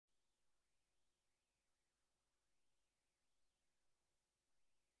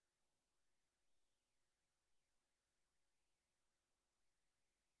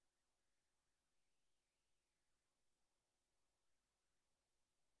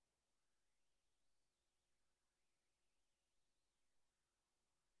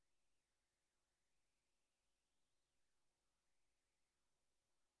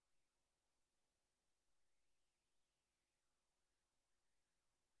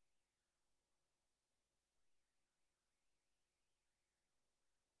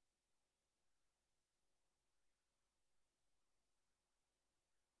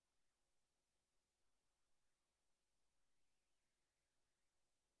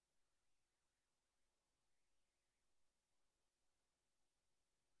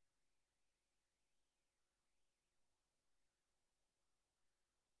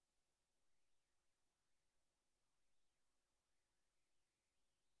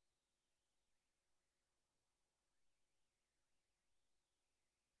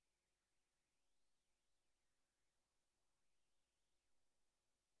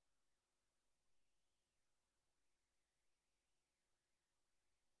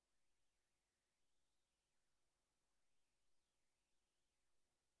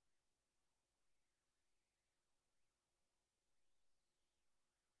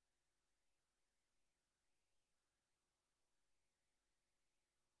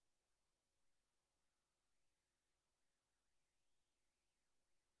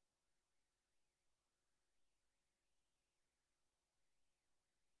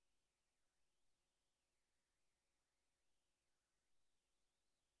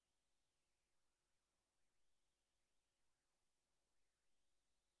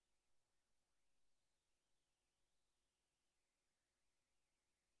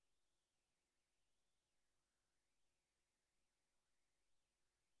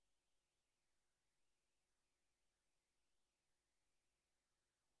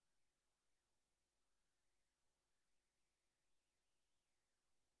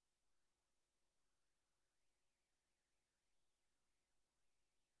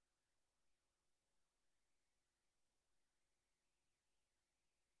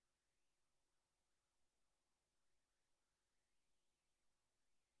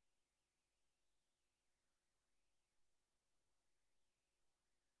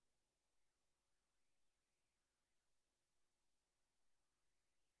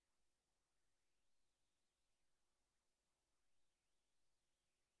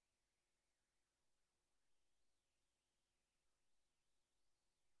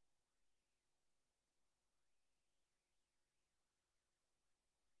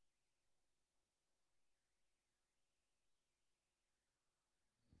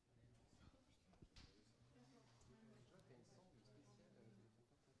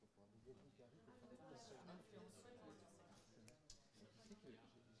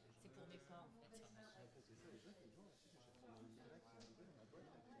C'est pour mes pas, en fait.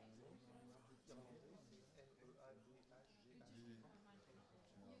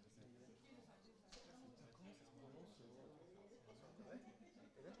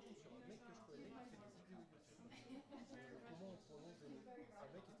 Et là, je tombe sur un mec que je connais qui fait du comment on prononce des mots. Un mec qui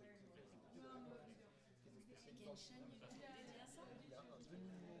fait des vidéos avec moi, qui était spécialisé dans le Chaîne YouTube dédiée à ça. il a un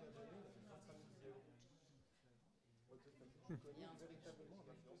demi-million d'abonnés, il a fait 25 000 vidéos. What the fuck. Je connais véritablement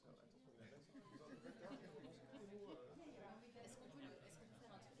un influenceur. Attention, il y a même sorti des ordinateurs qui prononcent tous les mots. Est-ce qu'on peut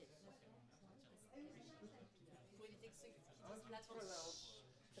faire un truc avec pour éviter que ceux qui disent plateforme.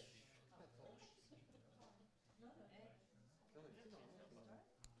 Non, mais tu sais, normalement,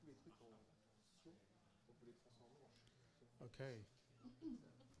 tous les trucs en sion, on peut les transformer en ch. Okay.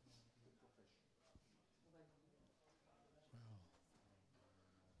 Well,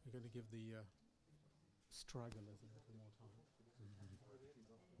 we're going to give the stragglers a little more time.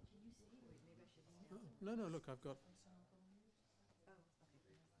 Oh, no, no, look, I've got...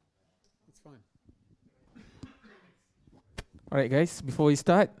 It's fine. All right, guys, before we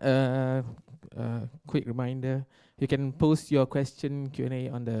start, quick reminder, you can post your question Q&A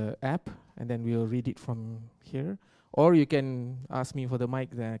on the app, and then we'll read it from here. Or you can ask me for the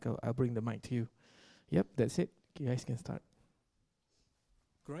mic, then I'll bring the mic to you. Yep, that's it. You guys can start.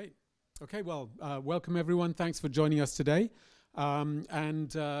 Great. Okay, well, welcome everyone. Thanks for joining us today.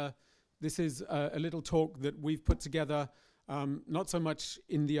 This is a little talk that we've put together, not so much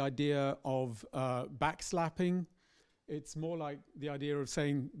in the idea of backslapping. It's more like the idea of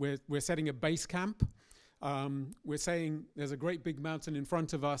saying we're setting a base camp. We're saying there's a great big mountain in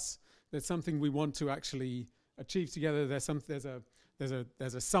front of us. There's something we want to actually achieve together. There's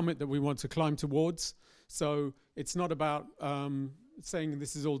a summit that we want to climb towards. So it's not about saying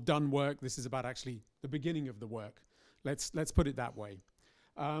this is all done work. This is about actually the beginning of the work. Let's put it that way.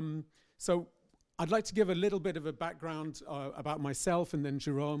 So I'd like to give a little bit of a background about myself, and then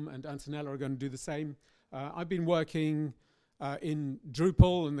Jerome and Antonella are going to do the same. I've been working in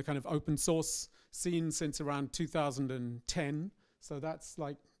Drupal and the kind of open source scene since around 2010. So that's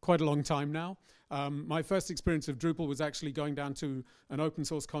like quite a long time now. My first experience of Drupal was actually going down to an open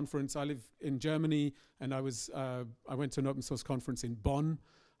source conference. I live in Germany, and I went to an open source conference in Bonn.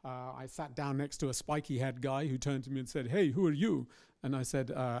 I sat down next to a spiky head guy who turned to me and said, "Hey, who are you?" And I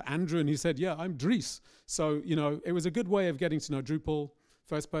said, "Andrew." And he said, "Yeah, I'm Dries." So, you know, it was a good way of getting to know Drupal.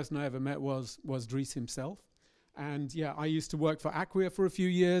 First person I ever met was Dries himself. And yeah, I used to work for Acquia for a few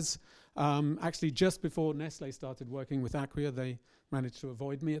years. Actually, just before Nestlé started working with Acquia, they managed to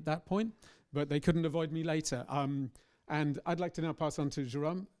avoid me at that point, but they couldn't avoid me later. And I'd like to now pass on to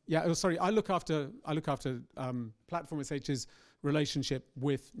Jerome. Yeah, oh, sorry, I look after Platform.sh's relationship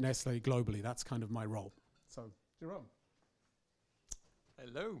with Nestlé globally. That's kind of my role. So, Jerome.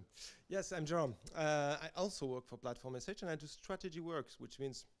 Hello. Yes, I'm Jerome. I also work for Platform.sh, and I do strategy works, which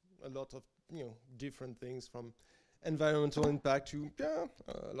means a lot of different things, from environmental impact to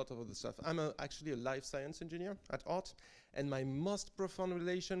a lot of other stuff. I'm actually a life science engineer at heart, and my most profound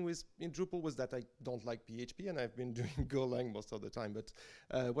relation in Drupal was that I don't like PHP, and I've been doing Golang most of the time. But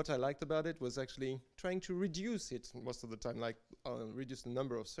what I liked about it was actually trying to reduce it most of the time, like reduce the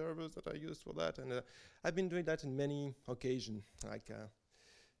number of servers that I used for that. And I've been doing that in many occasions. Like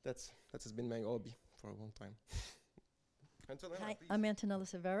that has been my hobby for a long time. Hi, I'm Antonella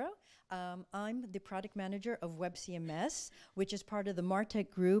Severo. I'm the product manager of Web CMS, which is part of the MarTech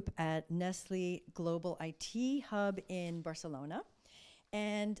group at Nestlé Global IT Hub in Barcelona.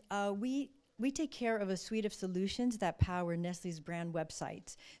 And we take care of a suite of solutions that power Nestlé's brand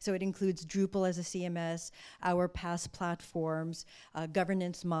websites. So it includes Drupal as a CMS, our PaaS platforms,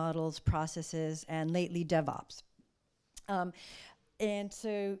 governance models, processes, and lately DevOps. And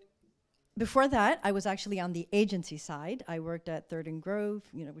so before that, I was actually on the agency side. I worked at Third and Grove,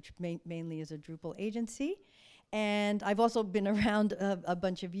 which mainly is a Drupal agency. And I've also been around a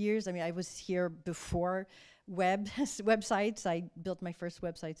bunch of years. I mean, I was here before websites. I built my first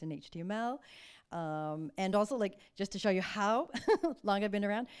websites in HTML. And also, like, just to show you how long I've been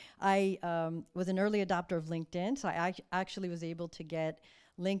around, I was an early adopter of LinkedIn. So I actually was able to get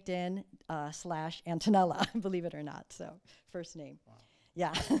LinkedIn / Antonella, believe it or not. So first name. Wow.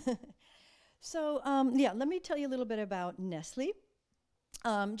 Yeah. So yeah, let me tell you a little bit about Nestlé.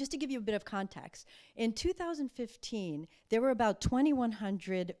 Just to give you a bit of context, in 2015, there were about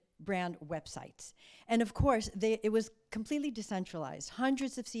 2,100 brand websites. And of course, it was completely decentralized.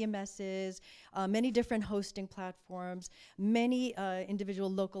 Hundreds of CMSs, many different hosting platforms, many individual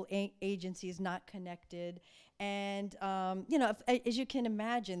local agencies not connected. And as you can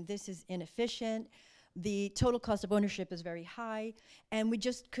imagine, this is inefficient. the total cost of ownership is very high, and we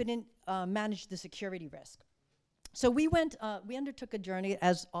just couldn't manage the security risk. So we undertook a journey,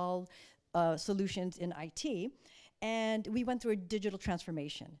 as all solutions in IT, and we went through a digital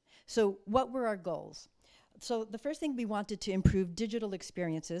transformation. So what were our goals? So the first thing, we wanted to improve digital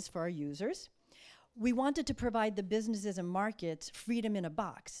experiences for our users. We wanted to provide the businesses and markets freedom in a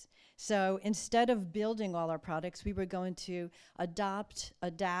box. So instead of building all our products, we were going to adopt,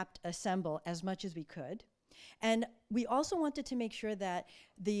 adapt, assemble as much as we could. And we also wanted to make sure that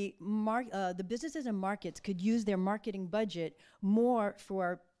the businesses and markets could use their marketing budget more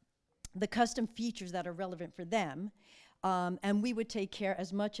for the custom features that are relevant for them. And we would take care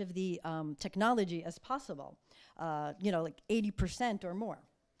as much of the technology as possible, like 80% or more.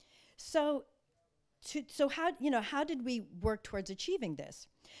 So how did we work towards achieving this?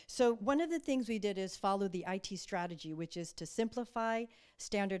 So one of the things we did is follow the IT strategy, which is to simplify,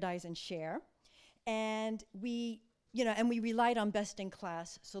 standardize, and share. And we relied on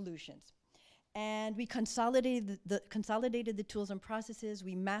best-in-class solutions. And we consolidated the tools and processes.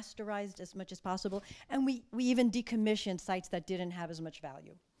 We masterized as much as possible. And we even decommissioned sites that didn't have as much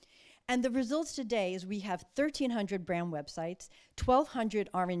value. And the results today is we have 1,300 brand websites, 1,200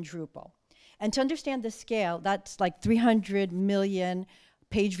 are in Drupal. And to understand the scale, that's like 300 million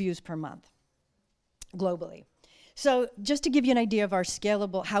page views per month globally. So just to give you an idea of our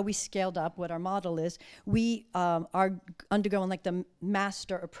how we scaled up, what our model is, we are undergoing like the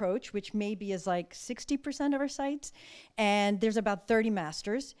master approach, which maybe is like 60% of our sites, and there's about 30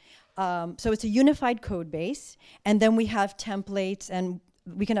 masters. So it's a unified code base, and then we have templates, and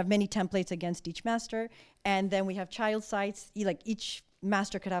we can have many templates against each master, and then we have child sites. Like each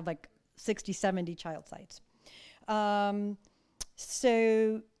master could have like 60, 70 child sites.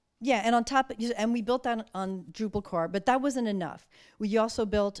 So yeah, and on top, and we built that on Drupal core, but that wasn't enough. We also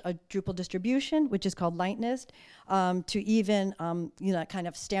built a Drupal distribution, which is called Lightness, to even kind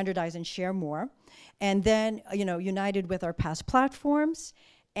of standardize and share more. And then united with our past platforms.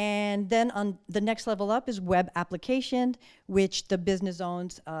 And then on the next level up is web application, which the business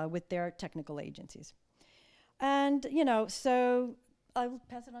owns with their technical agencies. And so I'll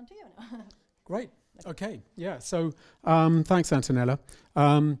pass it on to you now. Great. Okay. Yeah. So thanks, Antonella.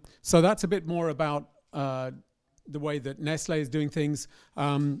 So that's a bit more about the way that Nestlé is doing things.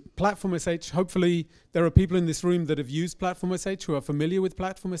 Platform.sh, hopefully there are people in this room that have used Platform.sh who are familiar with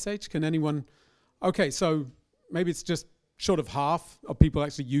Platform.sh. Can anyone? Okay. So maybe it's just short of half of people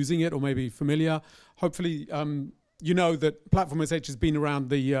actually using it, or maybe familiar. Hopefully you know that Platform.sh has been around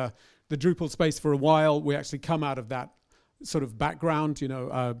the Drupal space for a while. We actually come out of that sort of background.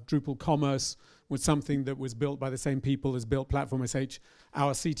 Drupal commerce was something that was built by the same people as built Platform.sh.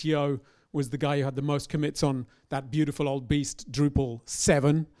 Our CTO was the guy who had the most commits on that beautiful old beast Drupal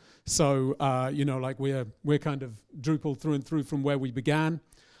 7. So like we're kind of Drupal through and through from where we began.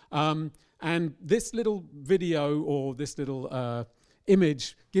 And this little video or this little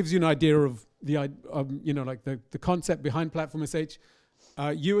image gives you an idea of the concept behind Platform.sh.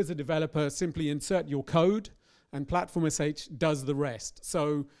 You as a developer simply insert your code, and Platform.sh does the rest.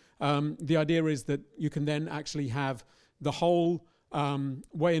 So the idea is that you can then actually have the whole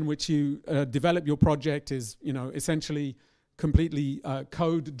way in which you develop your project is, essentially completely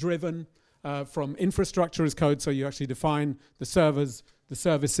code-driven from infrastructure as code. So you actually define the servers, the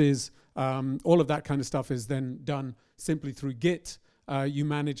services, all of that kind of stuff is then done simply through Git. You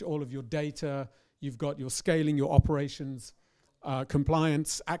manage all of your data. You've got your scaling, your operations,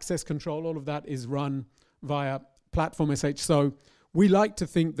 compliance, access control. All of that is run via Platform.sh. So we like to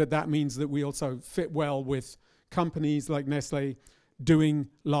think that that means that we also fit well with companies like Nestlé doing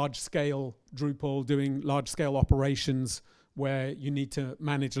large-scale Drupal, doing large-scale operations where you need to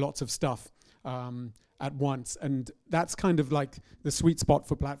manage lots of stuff at once. And that's kind of like the sweet spot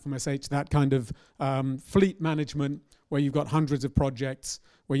for Platform.sh, that kind of fleet management where you've got hundreds of projects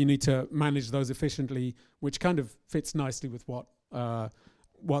where you need to manage those efficiently, which kind of fits nicely with what the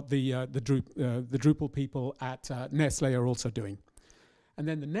Drupal people at Nestlé are also doing. And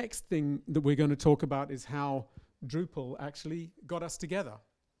then the next thing that we're going to talk about is how Drupal actually got us together.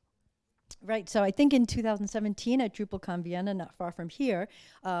 Right. So I think in 2017 at DrupalCon Vienna, not far from here,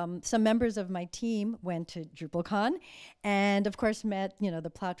 some members of my team went to DrupalCon and, of course, met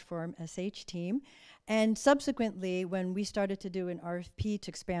the Platform.sh team. And subsequently, when we started to do an RFP to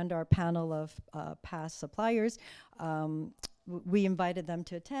expand our panel of past suppliers, we invited them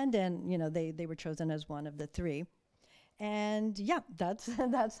to attend, and they were chosen as one of the three. And yeah, that's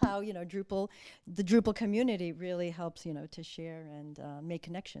how the Drupal community really helps to share and make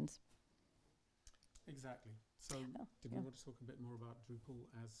connections. Exactly. So did we want to talk a bit more about Drupal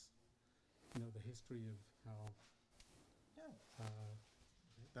as you know, the history of how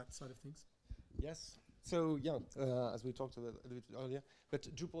that side of things? Yes. So yeah, as we talked a little bit earlier, but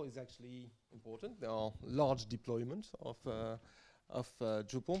Drupal is actually important. There are large deployments of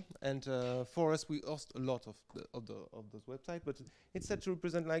Drupal, and for us, we host a lot of those websites, but it's said to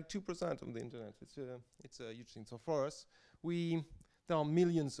represent like 2% of the internet. It's a huge thing. So for us, there are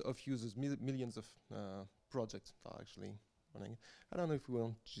millions of users, millions of projects that are actually running. I don't know if we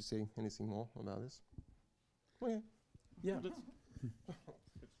want to say anything more about this. Okay. Yeah.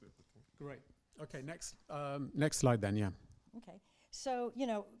 Great. Okay, next slide then, yeah. Okay, so, you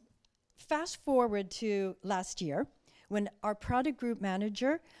know, fast forward to last year when our product group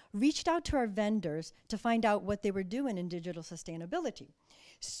manager reached out to our vendors to find out what they were doing in digital sustainability.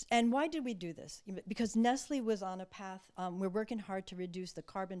 And why did we do this? Because Nestlé was on a path, we're working hard to reduce the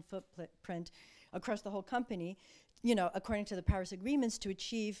carbon footprint across the whole company, you know, according to the Paris agreements, to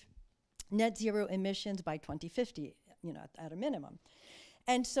achieve net zero emissions by 2050, you know, at a minimum.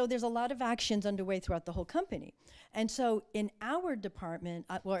 And so there's a lot of actions underway throughout the whole company. And so in our department,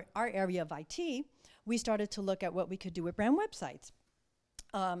 or our area of IT, we started to look at what we could do with brand websites.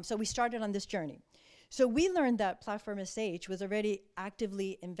 So we started on this journey. So we learned that Platform.sh was already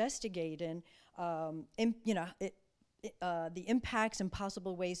actively investigating the impacts and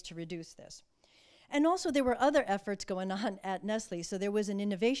possible ways to reduce this. And also there were other efforts going on at Nestlé. So there was an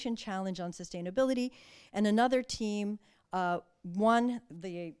innovation challenge on sustainability, and another team won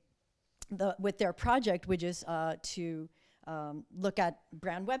with their project, which is to look at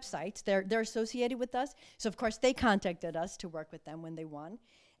brand websites. They're associated with us, so of course they contacted us to work with them when they won.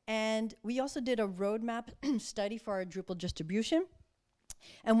 And we also did a roadmap study for our Drupal distribution,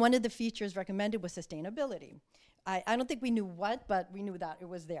 and one of the features recommended was sustainability. I don't think we knew what, but we knew that it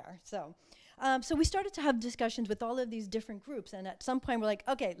was there. So we started to have discussions with all of these different groups, and at some point we're like,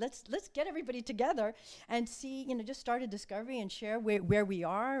 okay, let's get everybody together and see, you know, just start a discovery and share where we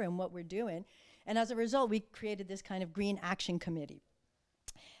are and what we're doing. And as a result, we created this kind of green action committee.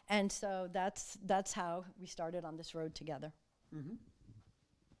 And so that's how we started on this road together. Mm-hmm.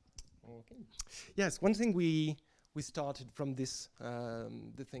 Okay. Yes, one thing we started from this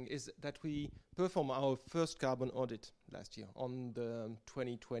the thing is that we performed our first carbon audit last year on the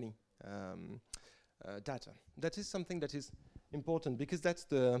 2020 data. That is something that is important because that's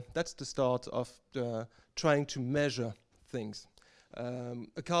the start of trying to measure things.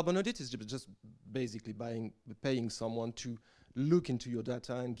 A carbon audit is just basically paying someone to look into your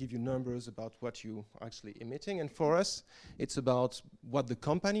data and give you numbers about what you are actually emitting. And for us, it's about what the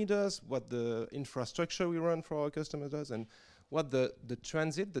company does, what the infrastructure we run for our customers does, and what the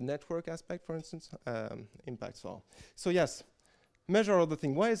transit, the network aspect, for instance, impacts are. So yes, measure other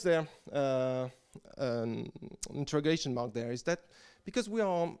thing. Why is there an interrogation mark there? Is that because we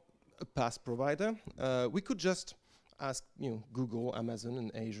are a PaaS provider, we could just ask, you know, Google, Amazon,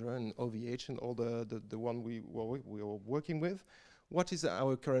 and Azure, and OVH, and all the one we are working with, what is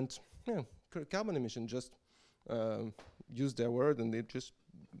our current carbon emission? Just use their word, and they just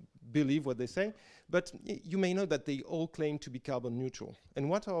believe what they say. But you may know that they all claim to be carbon neutral. And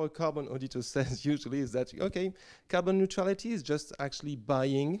what our carbon auditor says usually is that, okay, carbon neutrality is just actually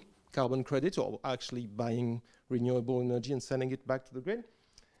buying carbon credit or actually buying renewable energy and sending it back to the grid,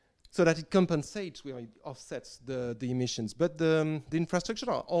 so that it compensates, it offsets the emissions. But the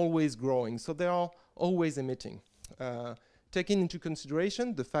infrastructure are always growing, so they are always emitting. Taking into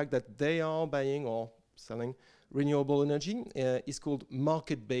consideration the fact that they are buying or selling renewable energy is called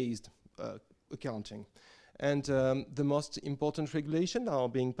market-based accounting. And the most important regulations that are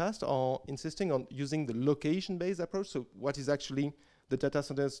being passed are insisting on using the location-based approach. So what is actually the data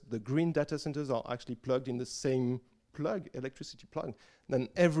centers, the green data centers are actually plugged in the same electricity plug, than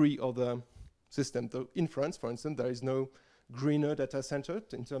every other system. So in France, for instance, there is no greener data center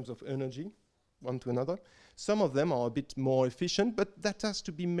in terms of energy, one to another. Some of them are a bit more efficient, but that has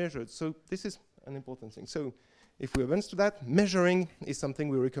to be measured. So this is an important thing. So if we advance to that, measuring is something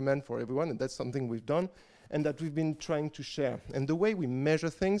we recommend for everyone, and that's something we've done, and that we've been trying to share. And the way we measure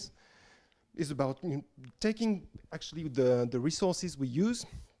things is about taking actually the resources we use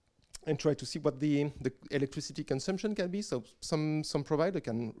and try to see what the electricity consumption can be. So some provider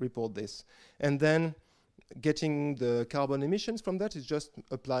can report this. And then getting the carbon emissions from that is just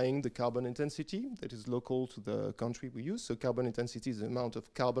applying the carbon intensity that is local to the country we use. So carbon intensity is the amount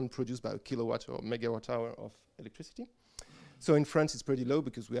of carbon produced by a kilowatt or megawatt hour of electricity. So in France, it's pretty low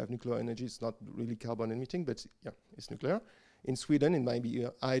because we have nuclear energy. It's not really carbon emitting, but yeah, it's nuclear. In Sweden, it might be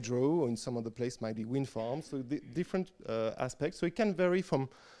hydro, or in some other place might be wind farms. So different aspects. So it can vary from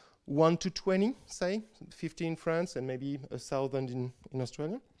 1 to 20, say, 50 in France and maybe 1,000 in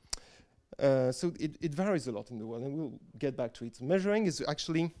Australia. So it varies a lot in the world, and we'll get back to it. Measuring is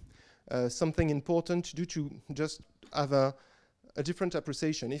actually something important to do to just have a different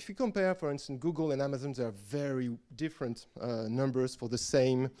appreciation. If you compare, for instance, Google and Amazon, there are very different numbers for the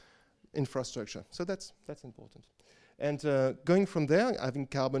same infrastructure. So that's important. And going from there, having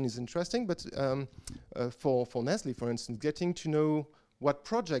carbon is interesting, but for Nestlé, for instance, getting to know what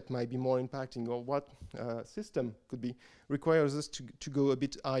project might be more impacting or what system could be requires us to go a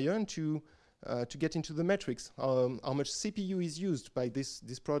bit higher and to get into the metrics. How much CPU is used by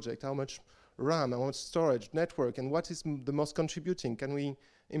this project, how much RAM, how much storage, network, and what is the most contributing? Can we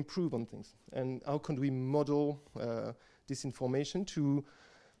improve on things? And how can we model this information to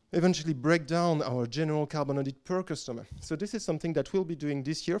eventually break down our general carbon audit per customer? So this is something that we'll be doing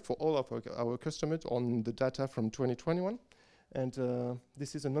this year for all of our customers on the data from 2021. And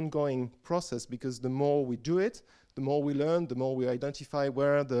this is an ongoing process, because the more we do it, the more we learn, the more we identify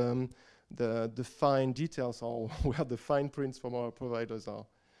where the fine details are, where the fine prints from our providers are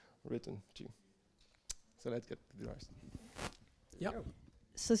written to. So let's get to the rest. Yeah.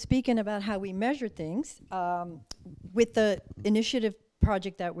 So speaking about how we measure things, with the initiative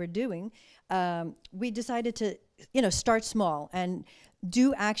project that we're doing, we decided to, start small and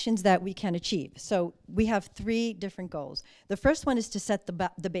do actions that we can achieve. So we have 3 different goals. The first one is to set the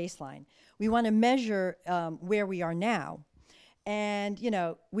baseline. We want to measure where we are now. And,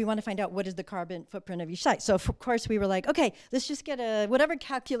 we want to find out what is the carbon footprint of each site. So, of course, we were like, okay, let's just get whatever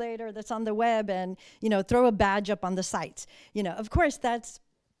calculator that's on the web and, throw a badge up on the sites. Of course, that's,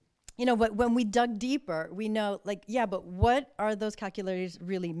 but when we dug deeper, we know, but what are those calculators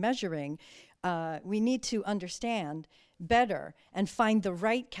really measuring? We need to understand better and find the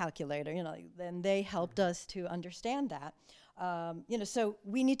right calculator, and they helped us to understand that. So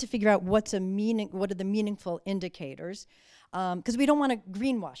we need to figure out what are the meaningful indicators, because we don't want to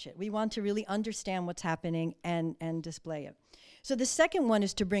greenwash it. We want to really understand what's happening and display it. So the second one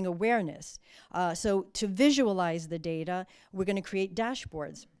is to bring awareness. So to visualize the data, we're going to create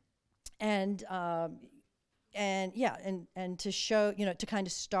dashboards. And to show, to kind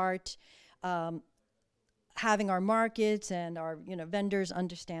of start having our markets and our vendors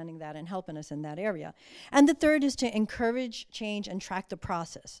understanding that and helping us in that area. And the third is to encourage change and track the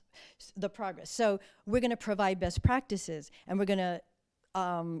progress. So we're going to provide best practices, and we're going to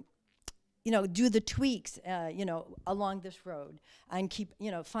do the tweaks along this road, and keep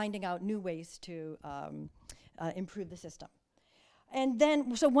finding out new ways to improve the system. And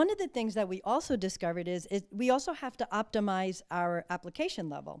then, so one of the things that we also discovered is we also have to optimize our application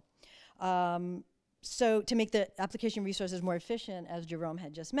level. So to make the application resources more efficient, as Jerome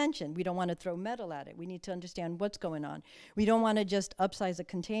had just mentioned, we don't want to throw metal at it. We need to understand what's going on. We don't want to just upsize a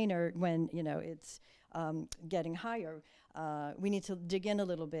container when it's getting higher. We need to dig in a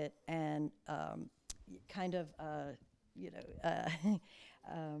little bit and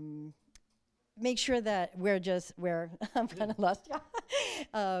make sure that we're I'm kind of lost.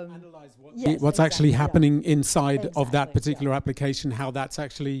 Analyze what's actually happening inside of that particular application, how that's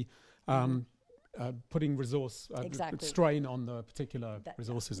actually putting resource strain on the particular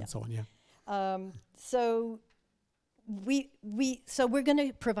resources and so on. Yeah. So we're going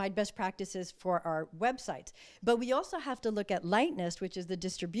to provide best practices for our websites, but we also have to look at lightness, which is the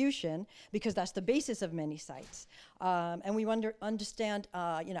distribution, because that's the basis of many sites. And we understand,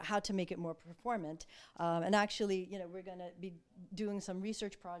 how to make it more performant. And actually, we're going to be doing some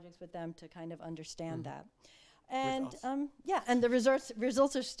research projects with them to kind of understand that. And and the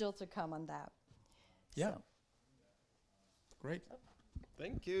results are still to come on that. Yeah. So. Great.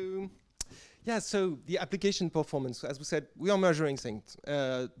 Thank you. Yeah, so the application performance, as we said, we are measuring things.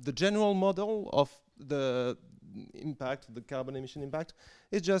 The general model of the impact, the carbon emission impact,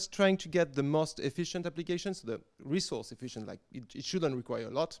 is just trying to get the most efficient applications, the resource efficient, like it shouldn't require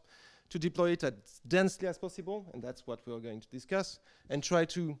a lot, to deploy it as densely as possible, and that's what we're going to discuss, and try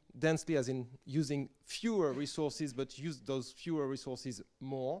to densely as in using fewer resources, but use those fewer resources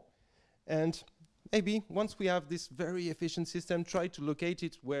more. And maybe once we have this very efficient system, try to locate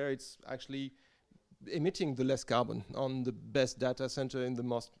it where it's actually emitting the less carbon on the best data center in the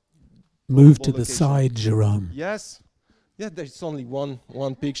most move to the location. side, Jerome. Yes. Yeah, there's only one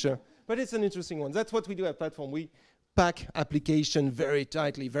picture, but it's an interesting one. That's what we do at Platform. We pack application very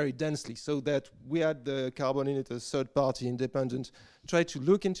tightly, very densely, so that we had the carbon in it as third-party independent, try to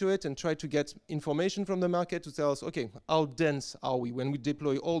look into it and try to get information from the market to tell us, okay, how dense are we when we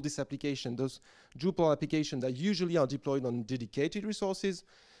deploy all this application, those Drupal applications that usually are deployed on dedicated resources.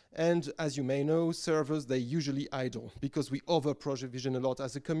 And as you may know, servers, they usually idle because we over-provision a lot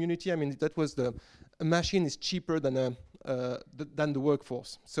as a community. I mean, that was a machine is cheaper than the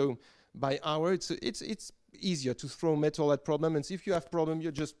workforce. So by hour. It's easier to throw metal at problem, and if you have problem,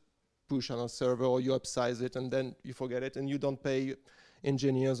 you just push on a server or you upsize it, and then you forget it, and you don't pay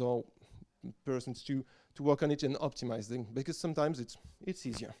engineers or persons to work on it and optimizing, because sometimes it's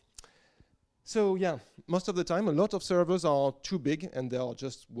easier. So yeah, most of the time, a lot of servers are too big and they are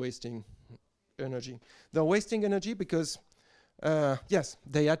just wasting energy. They're wasting energy because, yes,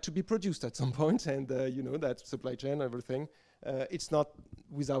 they had to be produced at some point, and you know that supply chain, everything. It's not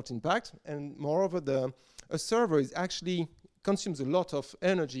without impact, and moreover, a server is actually consumes a lot of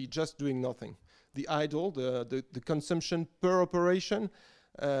energy just doing nothing. The idle, the consumption per operation,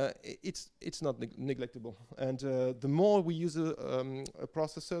 it's not neglectable. And the more we use a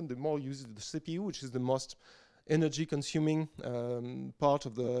processor, the more we use the CPU, which is the most energy-consuming part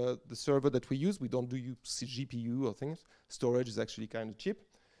of the server that we use. We don't use GPU or things. Storage is actually kind of cheap.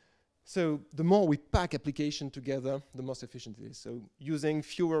 So the more we pack application together, the most efficient it is. So using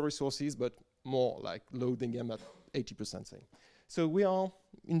fewer resources, but more, like loading them at 80%, say. So we are,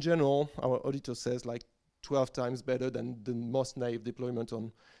 in general, our auditor says, like 12 times better than the most naive deployment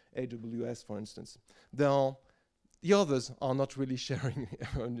on AWS, for instance. The others are not really sharing,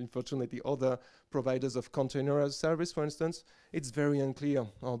 and unfortunately, other providers of container as a service, for instance, it's very unclear.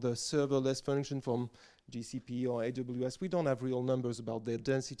 Or the serverless function from GCP or AWS, we don't have real numbers about their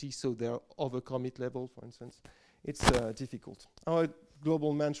density, so their overcommit level, for instance. It's difficult. Our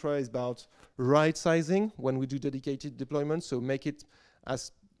global mantra is about right sizing when we do dedicated deployments, so make it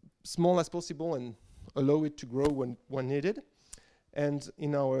as small as possible and allow it to grow when needed. And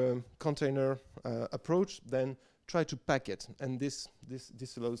in our container approach, then try to pack it, and this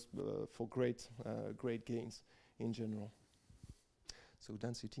allows for great gains in general. So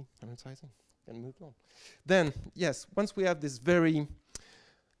density, right sizing, and move on. Then yes, once we have this very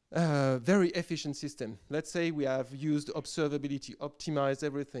efficient system, let's say we have used observability, optimized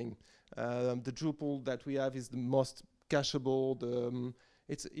everything. The Drupal that we have is the most cacheable.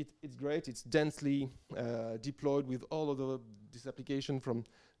 It's great. It's densely deployed with all of this application from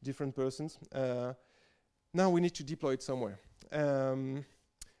different persons. Now we need to deploy it somewhere.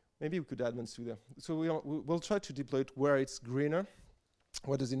 Maybe we could add one to there. So we'll try to deploy it where it's greener.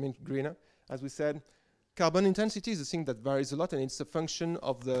 What does it mean, greener? As we said, carbon intensity is a thing that varies a lot, and it's a function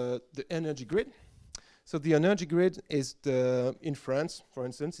of the energy grid. So the energy grid is in France, for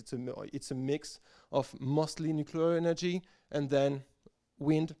instance, it's a mix of mostly nuclear energy, and then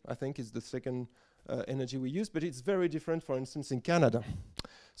wind, I think, is the second energy we use, but it's very different, for instance, in Canada.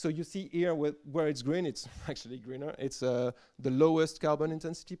 So you see here where it's green, it's actually greener. It's the lowest carbon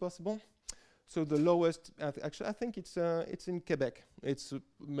intensity possible. So the lowest, actually, I think it's in Quebec. It's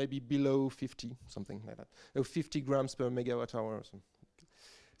maybe below 50, something like that. 50 grams per megawatt hour or something.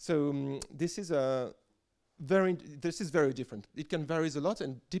 So this is very different. It can vary a lot,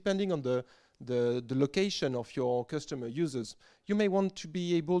 and depending on the location of your customer users, you may want to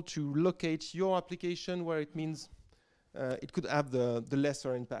be able to locate your application where it means it could have the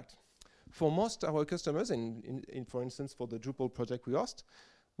lesser impact. For most our customers, for instance, for the Drupal project we host,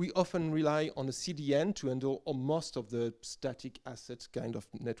 we often rely on a CDN to handle most of the static asset kind of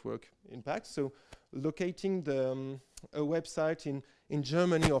network impact. So locating a website in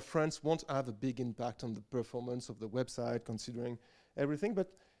Germany or France won't have a big impact on the performance of the website, considering everything.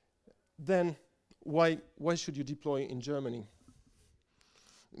 But then why should you deploy in Germany?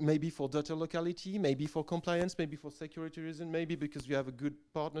 Maybe for data locality, maybe for compliance, maybe for security reason, maybe because you have a good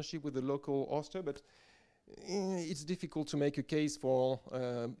partnership with the local hoster, but it's difficult to make a case for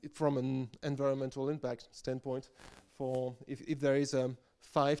from an environmental impact standpoint for if there is a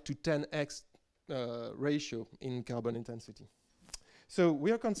 5 to 10x ratio in carbon intensity. So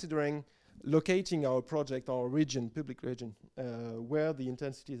we are considering locating our project, our region, public region, where the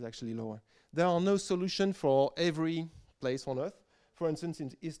intensity is actually lower. There are no solution for every place on Earth. For instance,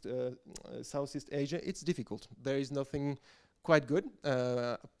 in Southeast Asia, it's difficult. There is nothing quite good.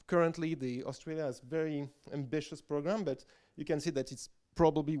 Currently, Australia has very ambitious program, but you can see that it's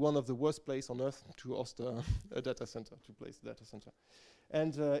probably one of the worst places on Earth to host a data center, to place a data center.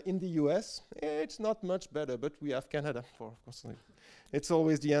 And in the US, it's not much better, but we have Canada, of course. It's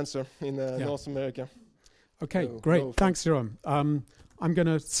always the answer in North America. Okay, so great. Thanks, Jerome. I'm going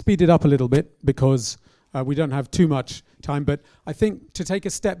to speed it up a little bit because we don't have too much time, but I think to take a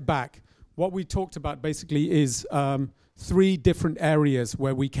step back, what we talked about basically is 3 different areas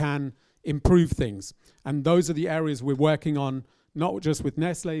where we can improve things. And those are the areas we're working on, not just with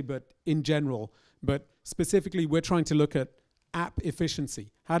Nestlé, but in general. But specifically, we're trying to look at app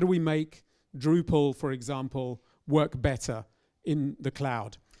efficiency. How do we make Drupal, for example, work better in the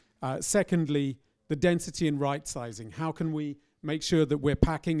cloud? Secondly, the density and right sizing. How can we make sure that we're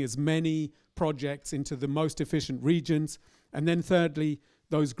packing as many projects into the most efficient regions. And then thirdly,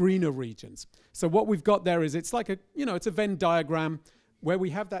 those greener regions. So what we've got there is it's like a, it's a Venn diagram. Where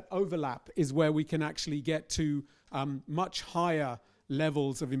we have that overlap is where we can actually get to much higher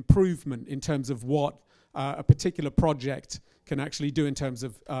levels of improvement in terms of what a particular project can actually do in terms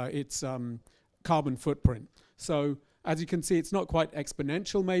of its carbon footprint. So as you can see, it's not quite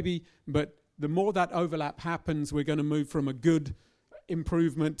exponential maybe, but the more that overlap happens, we're going to move from a good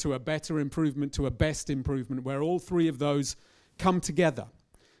improvement to a better improvement to a best improvement, where all three of those come together.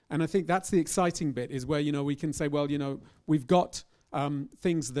 And I think that's the exciting bit, is where, we can say, well, we've got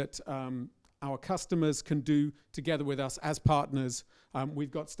things that our customers can do together with us as partners.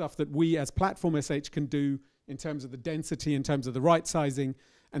 We've got stuff that we as Platform.sh can do in terms of the density, in terms of the right sizing.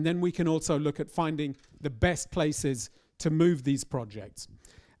 And then we can also look at finding the best places to move these projects.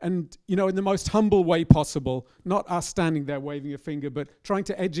 And, in the most humble way possible, not us standing there waving a finger, but trying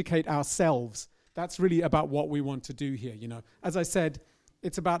to educate ourselves. That's really about what we want to do here, As I said,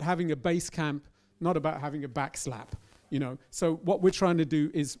 it's about having a base camp, not about having a backslap, So what we're trying to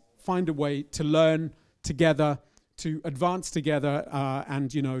do is find a way to learn together, to advance together, and,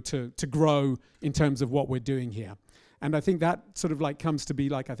 to grow in terms of what we're doing here. And I think that sort of comes to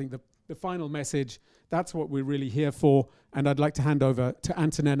be I think the final message. That's what we're really here for. And I'd like to hand over to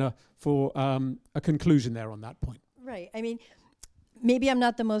Antonella for a conclusion there on that point. Right. I mean, maybe I'm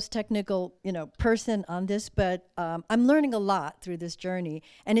not the most technical, person on this, but I'm learning a lot through this journey.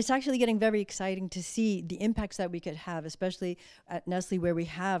 And it's actually getting very exciting to see the impacts that we could have, especially at Nestlé, where we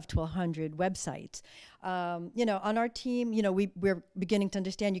have 1,200 websites. On our team, we're beginning to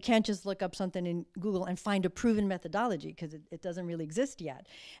understand you can't just look up something in Google and find a proven methodology, because it doesn't really exist yet.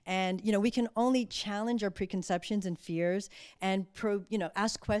 And, we can only challenge our preconceptions and fears and probe,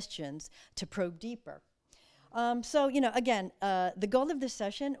 ask questions to probe deeper. So, again, the goal of this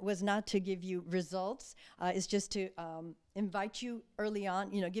session was not to give you results, it's just to invite you early on,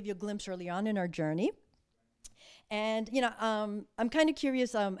 give you a glimpse early on in our journey. And, I'm kind of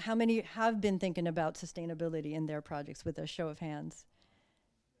curious how many have been thinking about sustainability in their projects, with a show of hands.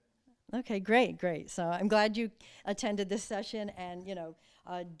 Okay, great. So I'm glad you attended this session and,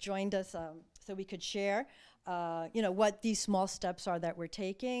 joined us so we could share, what these small steps are that we're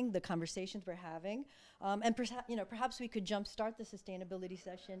taking, the conversations we're having. And perhaps we could jumpstart the sustainability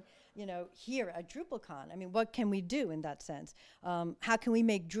session, here at DrupalCon. I mean, what can we do in that sense? How can we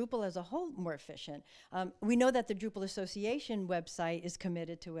make Drupal as a whole more efficient? We know that the Drupal Association website is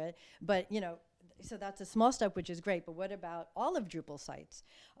committed to it, but, so that's a small step, which is great, but what about all of Drupal sites?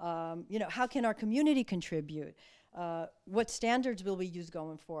 How can our community contribute? What standards will we use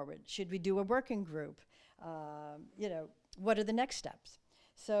going forward? Should we do a working group? What are the next steps?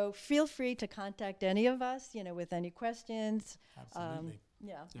 So feel free to contact any of us, with any questions. Absolutely.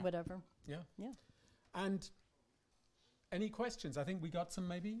 Yeah, whatever. Yeah. Yeah. And any questions? I think we got some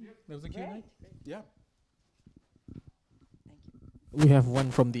maybe. Yep. There was a Q&A. Great. Yeah. Thank you. We have one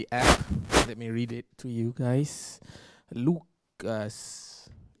from the app. Let me read it to you guys. Lucas,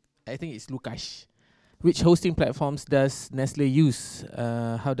 I think it's Lukash. Which hosting platforms does Nestlé use?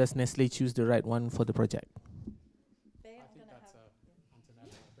 How does Nestlé choose the right one for the project?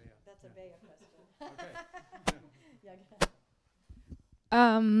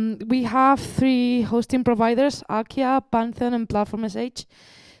 We have 3 hosting providers, Akia, Pantheon, and Platform.sh.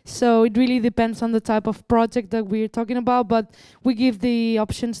 So it really depends on the type of project that we're talking about, but we give the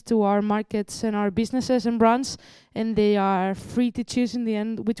options to our markets and our businesses and brands, and they are free to choose in the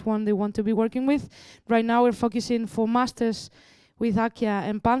end which one they want to be working with. Right now we're focusing for masters with Akia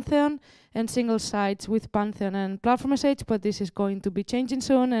and Pantheon, and single sites with Pantheon and Platform.sh, but this is going to be changing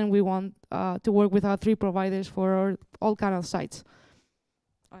soon, and we want to work with our 3 providers for all kind of sites.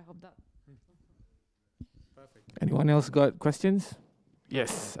 I hope that. Perfect. Anyone else got questions?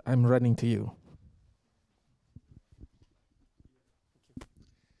 Yes, I'm running to you.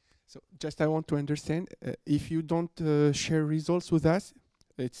 So just I want to understand, if you don't share results with us,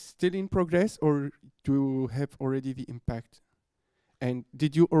 it's still in progress, or do you have already the impact? And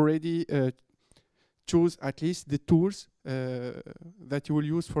did you already choose at least the tools that you will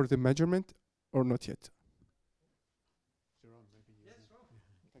use for the measurement, or not yet?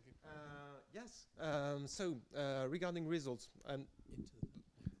 So regarding results,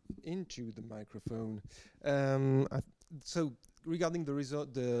 into the microphone. So regarding the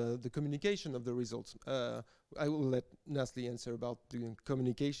result, the communication of the results, I will let Nestlé answer about the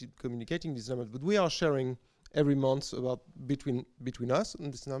communicating these numbers. But we are sharing every month about between us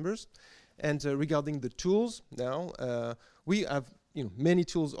and these numbers. And regarding the tools, now we have many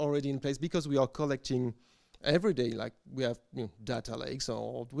tools already in place, because we are collecting every day, like we have data lakes,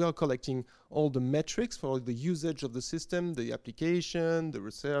 or we are collecting all the metrics for the usage of the system, the application,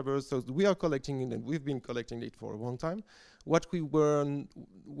 the servers. So we are collecting it, and we've been collecting it for a long time. What we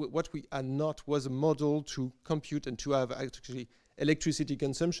had not was a model to compute and to have actually electricity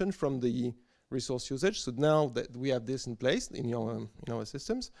consumption from the resource usage. So now that we have this in place in our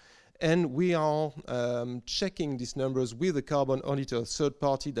systems, and we are checking these numbers with a carbon auditor, third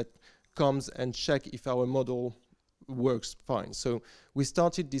party that comes and check if our model works fine. So we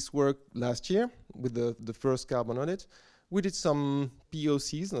started this work last year with the first carbon audit. We did some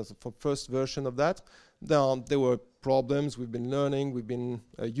POCs for first version of that. There were problems. We've been learning. We've been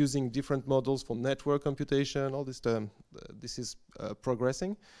using different models for network computation. All this this is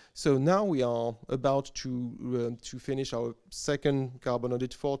progressing. So now we are about to finish our second carbon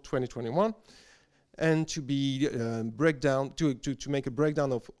audit for 2021, and to be to make a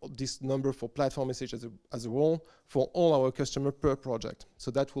breakdown of this number for Platform.sh as a whole for all our customers per project.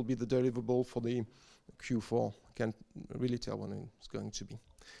 So that will be the deliverable for the Q4. I can't really tell when it's going to be.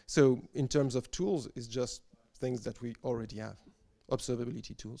 So in terms of tools, it's just things that we already have.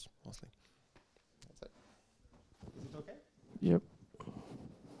 Observability tools, mostly. That's it. Is it okay? Yep.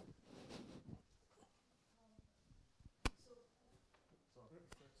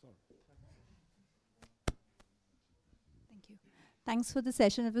 Thank you. Thanks for the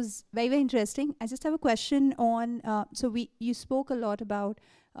session. It was very, very interesting. I just have a question on, you spoke a lot about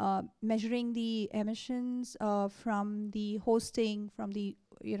measuring the emissions from the hosting, from the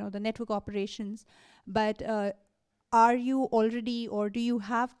the network operations, but are you already, or do you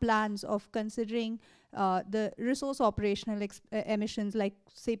have plans of considering the resource operational emissions, like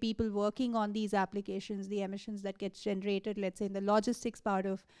say people working on these applications, the emissions that gets generated, let's say in the logistics part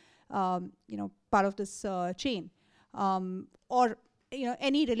of part of this chain, or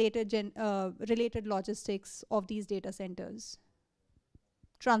any related logistics of these data centers,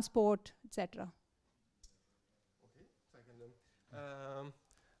 transport, etc. Okay,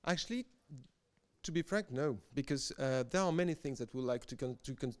 actually, to be frank, no, because there are many things that we like to